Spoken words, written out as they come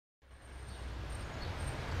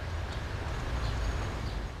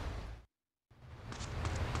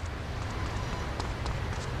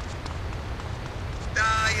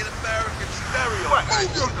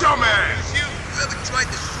Move your dumb ass! You ever tried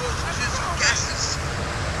the shortages of gases?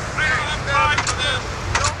 You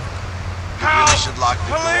really should lock the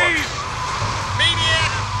door. Maniac!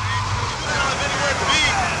 You don't have anywhere to be!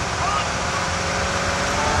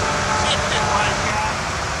 Shit, that white guy!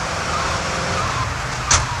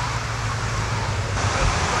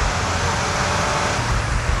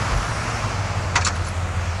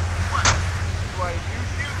 What? Do I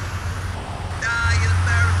use you? Nah, you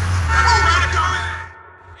Americans.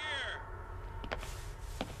 Here.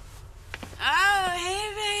 Oh, hey,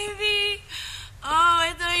 baby. Oh,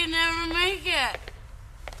 I thought you'd never make it.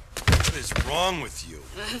 What is wrong with you?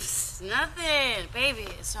 Nothing, baby.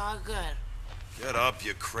 It's all good. Get up,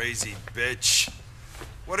 you crazy bitch.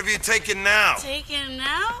 What have you taken now? Taking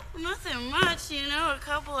now? Nothing much, you know. A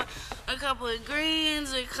couple of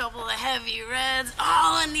greens, a couple of heavy reds.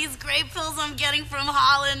 Oh, and these great pills I'm getting from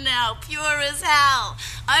Holland now, pure as hell.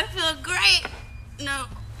 I feel great. No,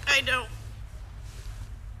 I don't.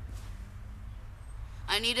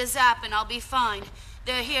 I need a zap and I'll be fine.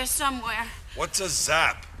 They're here somewhere. What's a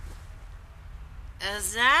zap? A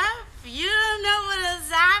zap? You don't know what a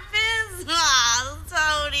zap is? Oh,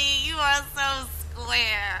 Tony, you are so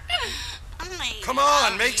square. Come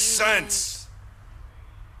on, make sense.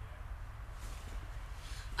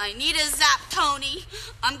 I need a zap, Tony.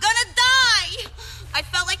 I'm gonna die. I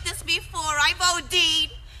felt like this before. I've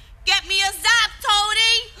OD'd. Get me a zap,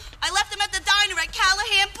 Tony. I left him at the diner at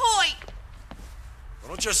Callahan Point.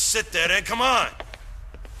 Don't just sit there then, come on.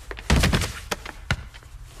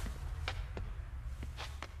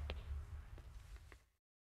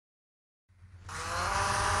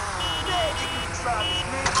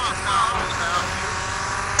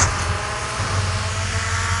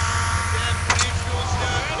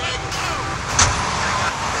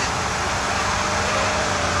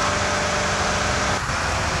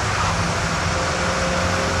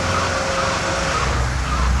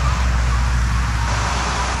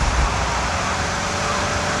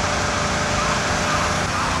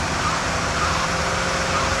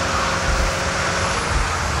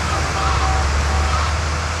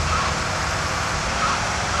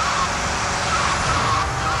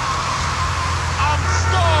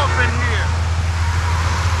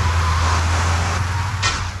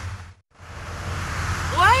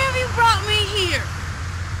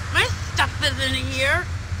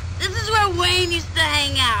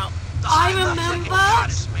 I remember.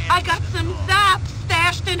 I got some zaps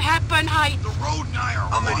stashed in Hepburn Heights. The road and I are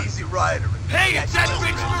I'm an easy rider. Hey, it's that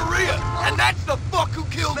bitch Maria, and that's the fuck who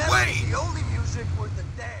killed Wayne. The only music worth a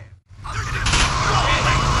damn.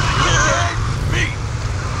 Me.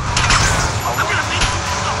 I'm gonna make you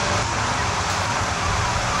stop.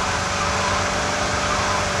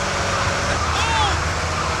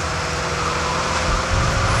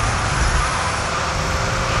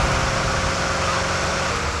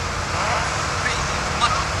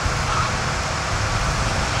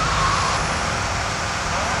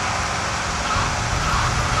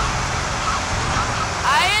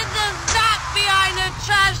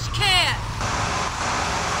 Trash can!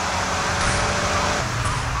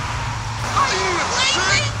 Are you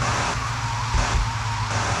crazy?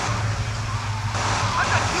 I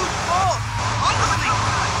got huge balls. Honestly.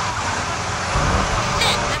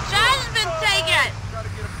 Shit, the trash has been taken!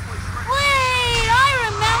 Wait, I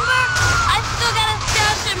remember! I still got a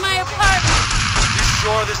stash in my apartment! You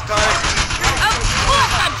sure this time? Of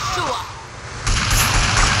course I'm sure!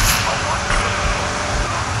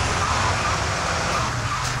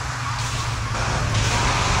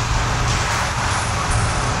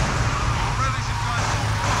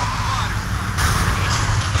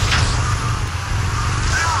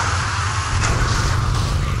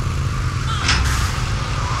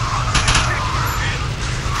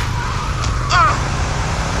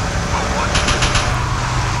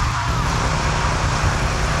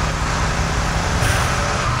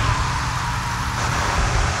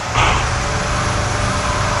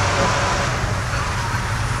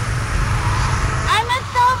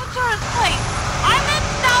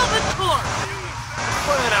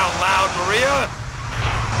 Maria?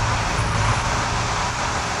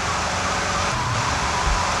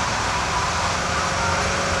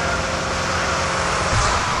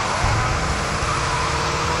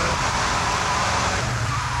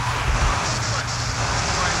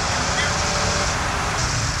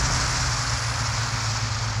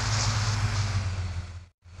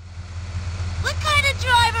 What kind of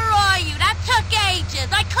driver are you? That took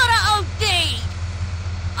ages. I could have OD'd.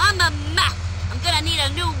 I'm a mess. I'm gonna need a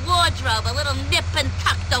new wardrobe, a little nip and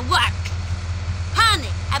tuck to work. Honey,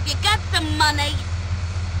 have you got some money?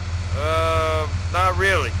 Not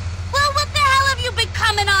really. Well, what the hell have have you been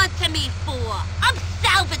coming on to me for? I'm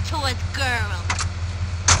Salvatore's girl.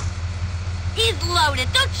 He's loaded.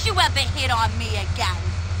 Don't you ever hit on me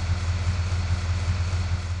again.